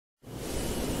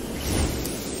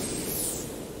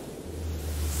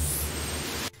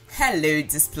Hello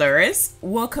Displorers,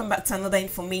 welcome back to another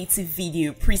informative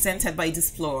video presented by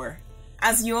Displore.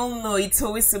 As you all know, it's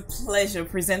always a pleasure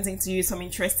presenting to you some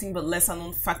interesting but lesser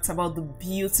known facts about the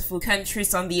beautiful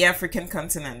countries on the African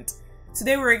continent.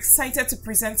 Today we're excited to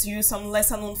present to you some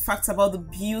lesser known facts about the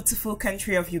beautiful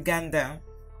country of Uganda.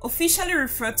 Officially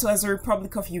referred to as the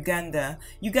Republic of Uganda,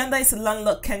 Uganda is a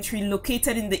landlocked country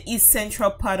located in the east central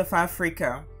part of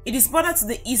Africa. It is bordered to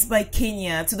the east by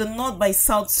Kenya, to the north by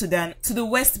South Sudan, to the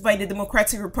west by the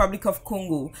Democratic Republic of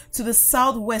Congo, to the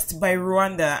southwest by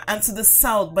Rwanda, and to the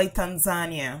south by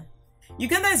Tanzania.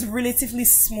 Uganda is relatively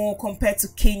small compared to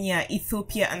Kenya,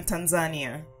 Ethiopia, and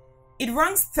Tanzania. It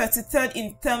ranks 33rd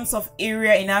in terms of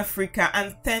area in Africa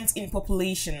and 10th in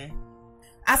population.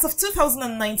 As of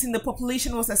 2019, the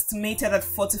population was estimated at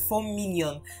 44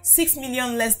 million, 6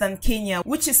 million less than Kenya,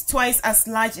 which is twice as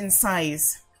large in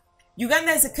size.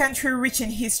 Uganda is a country rich in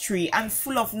history and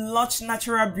full of lush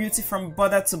natural beauty from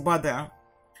border to border.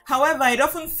 However, it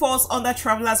often falls under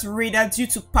travelers' radar due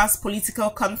to past political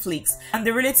conflicts and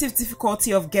the relative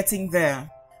difficulty of getting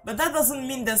there. But that doesn't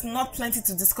mean there's not plenty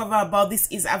to discover about this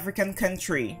East African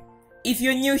country. If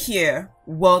you're new here,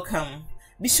 welcome.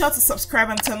 Be sure to subscribe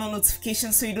and turn on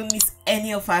notifications so you don't miss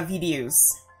any of our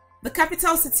videos. The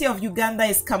capital city of Uganda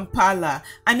is Kampala,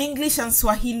 and English and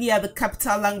Swahili are the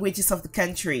capital languages of the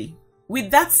country. With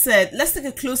that said, let's take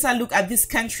a closer look at this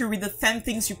country with the 10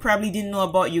 things you probably didn't know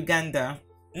about Uganda.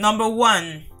 Number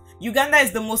 1. Uganda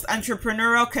is the most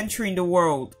entrepreneurial country in the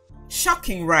world.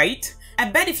 Shocking, right?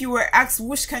 I bet if you were asked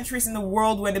which countries in the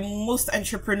world were the most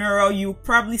entrepreneurial, you would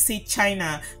probably say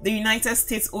China, the United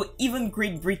States, or even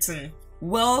Great Britain.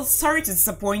 Well, sorry to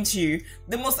disappoint you,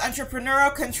 the most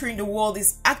entrepreneurial country in the world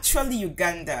is actually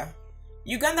Uganda.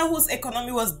 Uganda, whose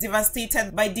economy was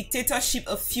devastated by dictatorship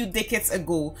a few decades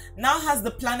ago, now has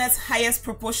the planet's highest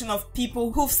proportion of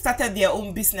people who've started their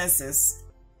own businesses.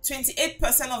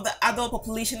 28% of the adult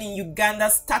population in Uganda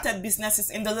started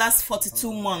businesses in the last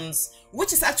 42 months,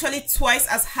 which is actually twice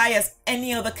as high as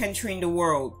any other country in the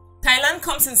world. Thailand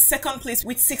comes in second place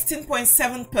with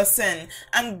 16.7%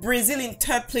 and Brazil in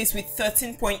third place with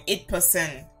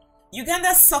 13.8%.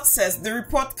 Uganda's success, the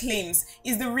report claims,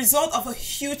 is the result of a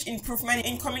huge improvement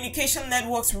in communication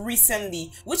networks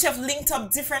recently, which have linked up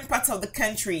different parts of the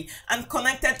country and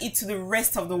connected it to the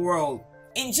rest of the world.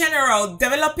 In general,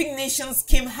 developing nations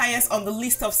came highest on the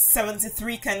list of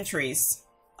 73 countries.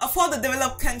 Of all the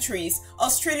developed countries,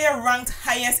 Australia ranked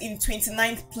highest in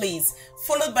 29th place,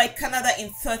 followed by Canada in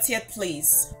 30th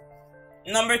place.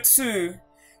 Number 2.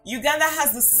 Uganda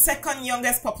has the second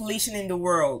youngest population in the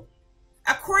world.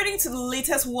 According to the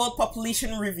latest World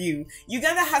Population Review,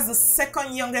 Uganda has the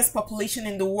second youngest population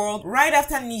in the world, right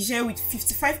after Niger, with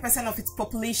 55% of its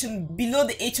population below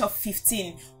the age of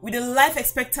 15, with a life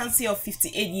expectancy of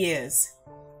 58 years.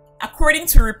 According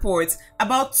to reports,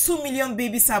 about 2 million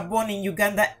babies are born in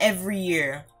Uganda every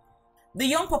year. The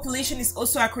young population is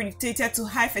also accredited to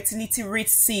high fertility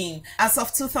rates seen as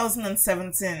of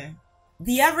 2017.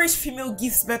 The average female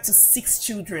gives birth to 6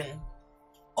 children.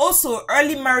 Also,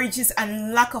 early marriages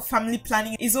and lack of family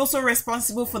planning is also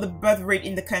responsible for the birth rate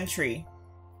in the country.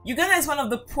 Uganda is one of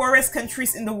the poorest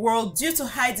countries in the world due to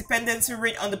high dependency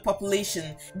rate on the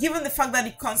population, given the fact that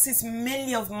it consists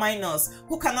mainly of minors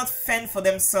who cannot fend for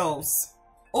themselves.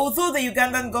 Although the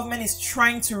Ugandan government is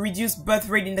trying to reduce birth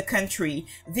rate in the country,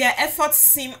 their efforts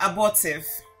seem abortive.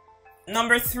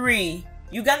 Number 3.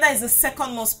 Uganda is the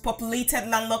second most populated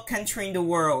landlocked country in the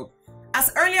world. As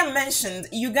earlier mentioned,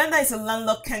 Uganda is a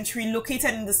landlocked country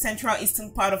located in the central eastern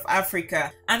part of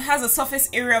Africa and has a surface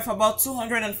area of about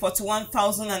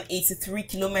 241,083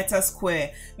 km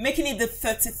square, making it the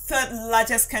 33rd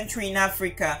largest country in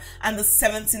Africa and the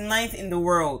 79th in the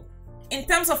world. In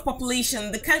terms of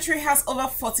population, the country has over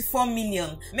 44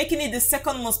 million, making it the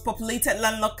second most populated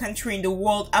landlocked country in the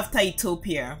world after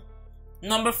Ethiopia.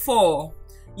 Number 4.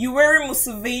 Yoweri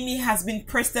Museveni has been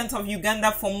president of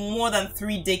Uganda for more than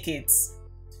 3 decades.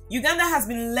 Uganda has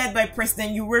been led by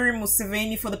President Yoweri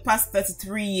Museveni for the past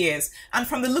 33 years, and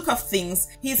from the look of things,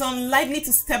 he is unlikely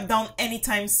to step down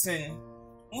anytime soon.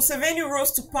 Museveni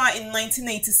rose to power in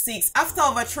 1986 after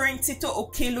overthrowing Tito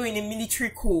Okello in a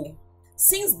military coup.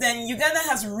 Since then, Uganda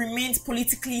has remained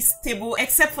politically stable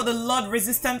except for the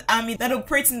Lord-resistant army that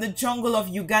operates in the jungle of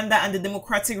Uganda and the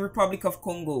Democratic Republic of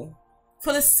Congo.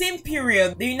 For the same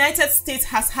period, the United States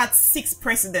has had 6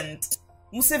 presidents.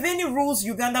 Museveni rules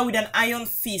Uganda with an iron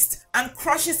fist and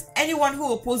crushes anyone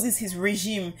who opposes his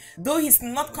regime, though he's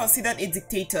not considered a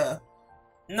dictator.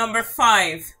 Number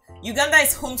 5. Uganda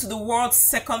is home to the world's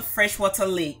second freshwater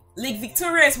lake. Lake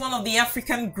Victoria is one of the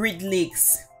African Great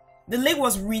Lakes. The lake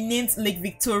was renamed Lake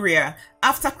Victoria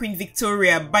after Queen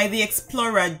Victoria by the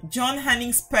explorer John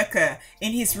Hannings Perker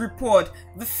in his report,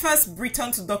 the first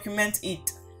Briton to document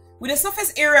it. With a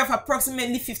surface area of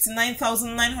approximately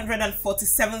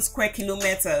 59,947 square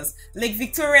kilometers, Lake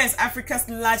Victoria is Africa's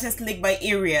largest lake by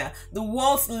area, the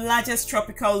world's largest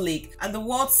tropical lake, and the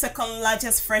world's second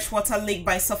largest freshwater lake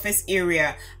by surface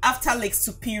area, after Lake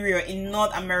Superior in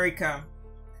North America.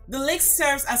 The lake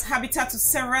serves as habitat to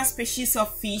several species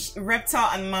of fish, reptile,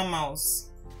 and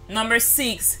mammals. Number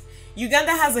 6.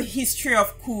 Uganda has a history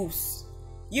of coups.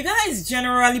 Uganda is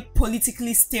generally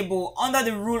politically stable under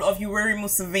the rule of Yoweri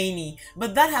Museveni,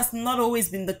 but that has not always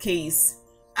been the case.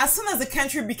 As soon as the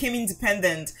country became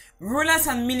independent, rulers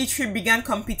and military began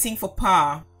competing for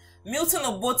power. Milton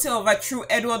Obote overthrew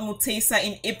Edward Mutesa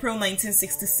in April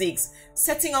 1966,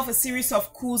 setting off a series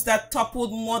of coups that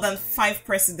toppled more than 5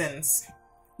 presidents.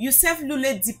 Yusuf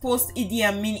Lule deposed Idi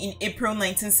Amin in April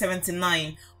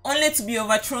 1979, only to be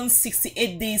overthrown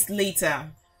 68 days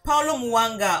later. Paulo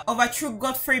Muwanga overthrew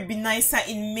Godfrey Binaisa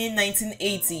in May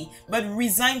 1980, but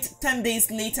resigned 10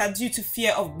 days later due to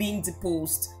fear of being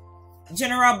deposed.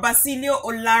 General Basilio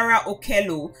Olara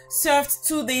Okello served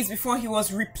 2 days before he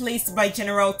was replaced by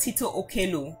General Tito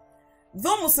Okello.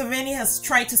 Though Museveni has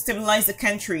tried to stabilize the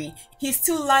country, he is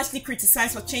still largely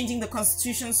criticized for changing the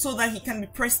constitution so that he can be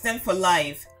president for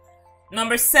life.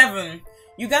 Number 7.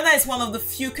 Uganda is one of the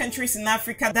few countries in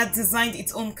Africa that designed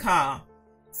its own car.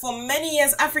 For many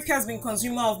years, Africa has been a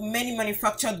consumer of many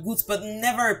manufactured goods but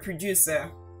never a producer.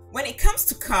 When it comes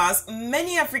to cars,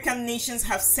 many African nations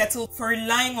have settled for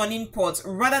relying on imports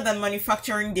rather than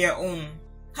manufacturing their own.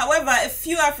 However, a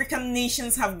few African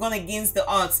nations have gone against the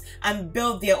odds and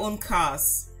built their own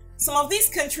cars. Some of these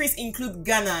countries include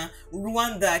Ghana,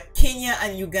 Rwanda, Kenya,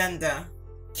 and Uganda.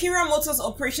 Kira Motors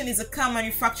Operation is a car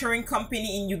manufacturing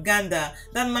company in Uganda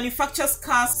that manufactures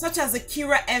cars such as the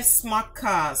Kira F Smart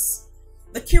cars.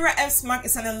 The Kira F Smart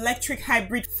is an electric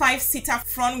hybrid 5-seater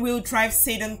front-wheel drive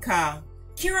sedan car.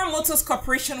 Kira Motors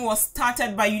Corporation was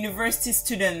started by university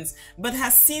students but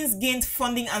has since gained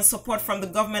funding and support from the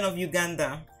government of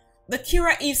Uganda. The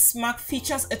Kira F Smart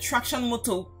features a traction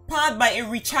motor powered by a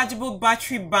rechargeable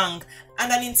battery bank and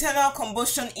an internal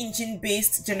combustion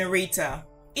engine-based generator.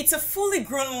 It's a fully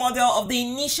grown model of the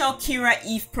initial Kira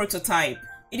Eve prototype.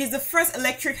 It is the first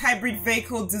electric hybrid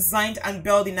vehicle designed and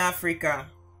built in Africa.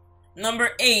 Number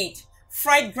 8.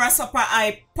 Fried grasshopper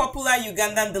eye, popular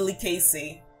Ugandan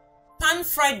delicacy.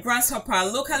 Pan-fried grasshopper,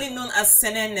 locally known as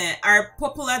senene, are a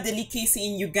popular delicacy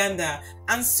in Uganda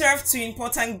and served to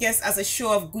important guests as a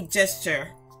show of good gesture.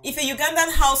 If a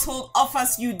Ugandan household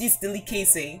offers you this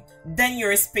delicacy, then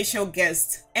you're a special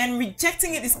guest, and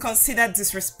rejecting it is considered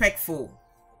disrespectful.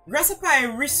 Grasshopper are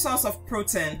a rich source of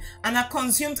protein and are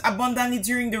consumed abundantly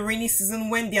during the rainy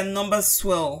season when their numbers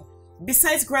swell.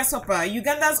 Besides grasshopper,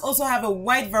 Ugandans also have a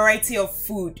wide variety of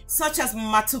food, such as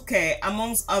matuke,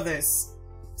 amongst others.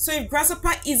 So if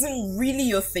grasshopper isn't really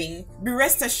your thing, be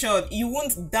rest assured you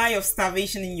won't die of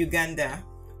starvation in Uganda.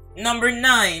 Number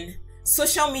 9.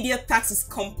 Social media tax is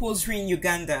compulsory in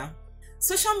Uganda.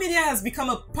 Social media has become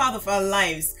a part of our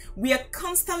lives. We are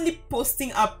constantly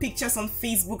posting our pictures on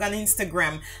Facebook and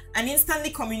Instagram and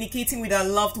instantly communicating with our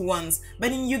loved ones.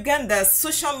 But in Uganda,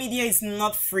 social media is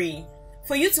not free.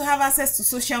 For you to have access to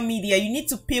social media, you need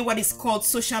to pay what is called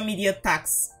social media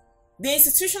tax. The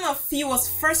institution of fee was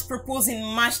first proposed in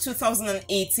March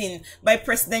 2018 by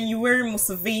President Yoweri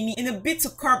Museveni in a bid to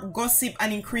curb gossip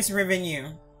and increase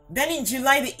revenue. Then in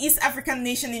July, the East African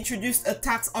nation introduced a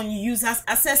tax on users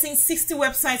accessing 60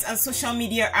 websites and social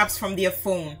media apps from their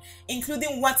phone,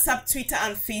 including WhatsApp, Twitter,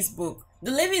 and Facebook.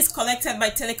 The levy is collected by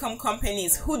telecom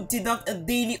companies who deduct a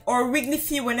daily or weekly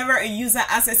fee whenever a user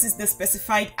accesses the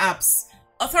specified apps.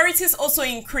 Authorities also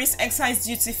increased excise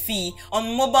duty fee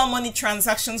on mobile money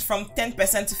transactions from 10%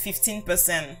 to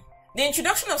 15%. The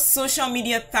introduction of social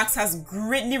media tax has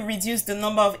greatly reduced the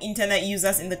number of internet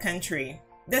users in the country.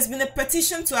 There's been a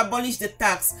petition to abolish the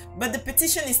tax, but the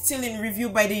petition is still in review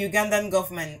by the Ugandan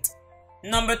government.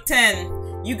 Number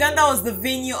 10. Uganda was the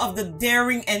venue of the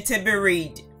daring Entebbe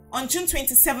raid. On June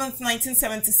 27,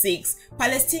 1976,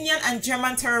 Palestinian and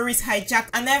German terrorists hijacked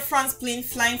an Air France plane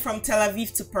flying from Tel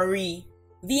Aviv to Paris.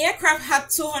 The aircraft had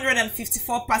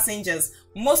 254 passengers,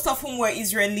 most of whom were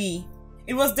Israeli.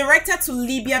 It was directed to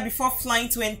Libya before flying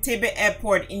to Entebbe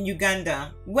Airport in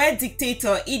Uganda, where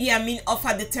dictator Idi Amin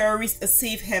offered the terrorists a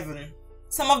safe haven.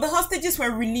 Some of the hostages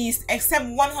were released except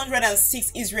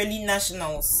 106 Israeli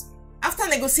nationals. After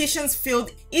negotiations failed,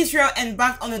 Israel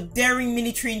embarked on a daring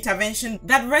military intervention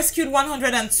that rescued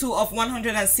 102 of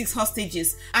 106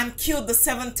 hostages and killed the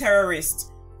 7 terrorists.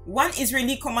 One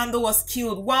Israeli commando was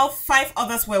killed while 5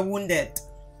 others were wounded.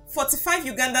 45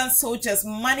 Ugandan soldiers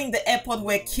manning the airport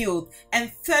were killed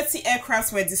and 30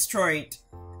 aircrafts were destroyed.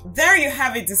 There you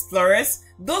have it, Displorers.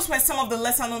 Those were some of the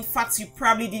lesser known facts you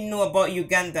probably didn't know about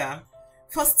Uganda.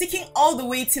 For sticking all the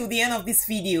way till the end of this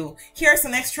video, here's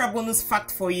an extra bonus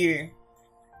fact for you.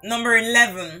 Number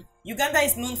 11. Uganda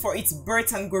is known for its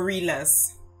birds and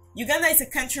gorillas. Uganda is a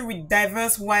country with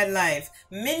diverse wildlife,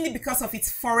 mainly because of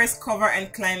its forest cover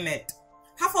and climate.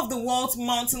 Half of the world's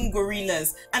mountain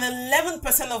gorillas and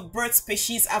 11% of bird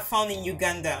species are found in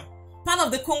Uganda. Part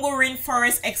of the Congo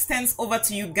rainforest extends over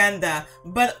to Uganda,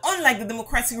 but unlike the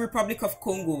Democratic Republic of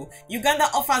Congo, Uganda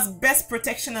offers best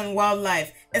protection and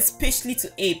wildlife, especially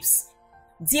to apes.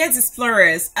 Dear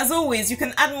Displorers, as always, you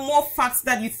can add more facts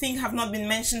that you think have not been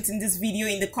mentioned in this video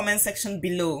in the comment section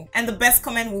below, and the best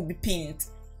comment will be pinned.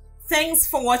 Thanks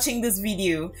for watching this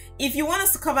video. If you want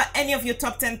us to cover any of your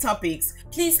top 10 topics,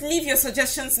 please leave your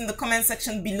suggestions in the comment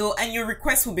section below and your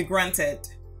request will be granted.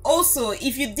 Also,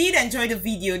 if you did enjoy the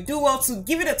video, do well to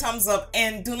give it a thumbs up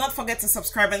and do not forget to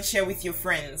subscribe and share with your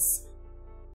friends.